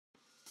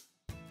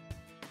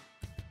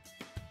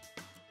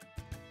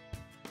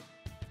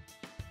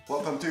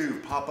Welcome to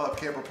Pop-Up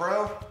Camper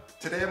Pro.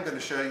 Today I'm going to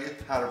show you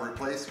how to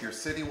replace your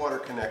city water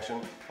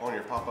connection on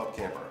your pop-up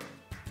camper.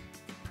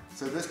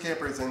 So this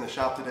camper is in the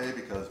shop today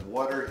because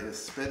water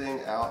is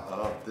spitting out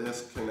of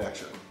this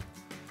connection.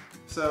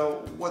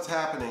 So what's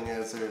happening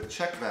is a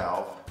check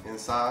valve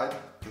inside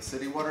the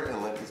city water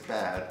inlet is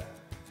bad,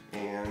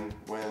 and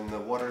when the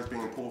water is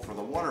being pulled from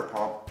the water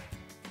pump,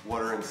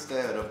 water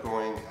instead of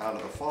going out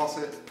of the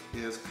faucet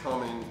is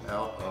coming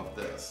out of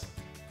this.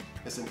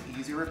 It's an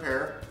easy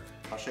repair.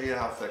 I'll show you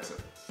how to fix it.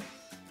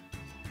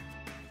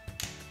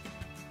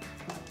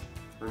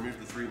 Remove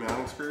the 3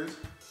 mounting screws.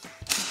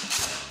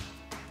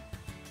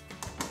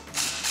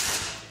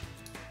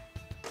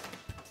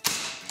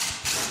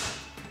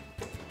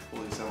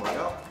 Pull the assembly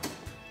out.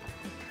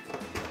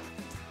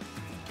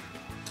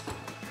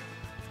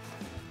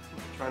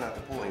 Try not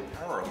to pull any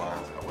power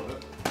lines out with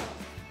it.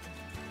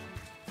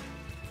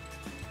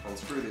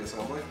 Unscrew the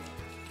assembly.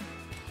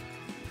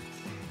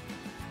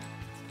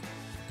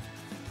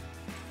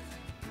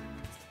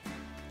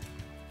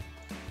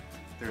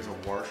 There's a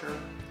washer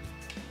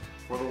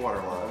for the water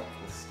line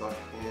that's stuck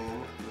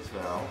in this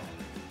valve.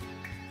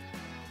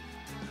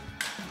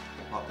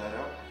 Pop that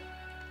out.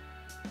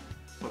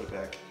 Put it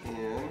back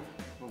in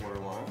the water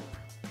line.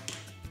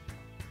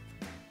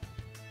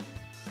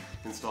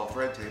 Install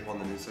thread tape on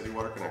the new city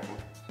water connection.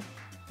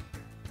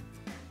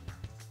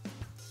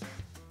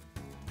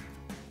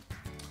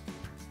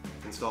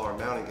 Install our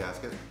mounting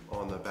gasket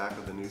on the back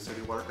of the new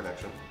city water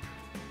connection.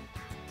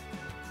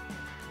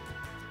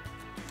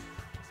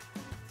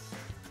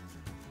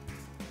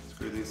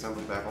 Screw the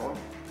assembly back on.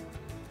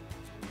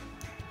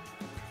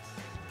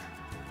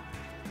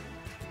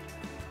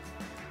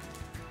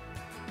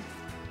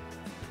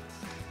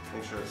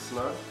 Make sure it's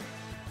snug.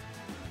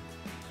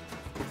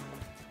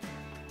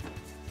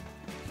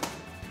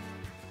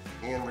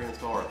 And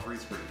reinstall our 3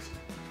 screws.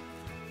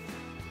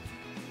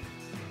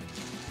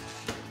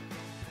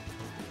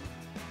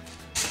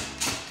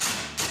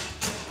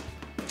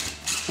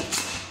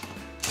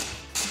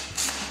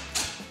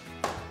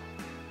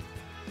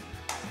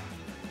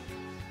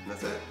 And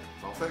that's it,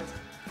 all fixed.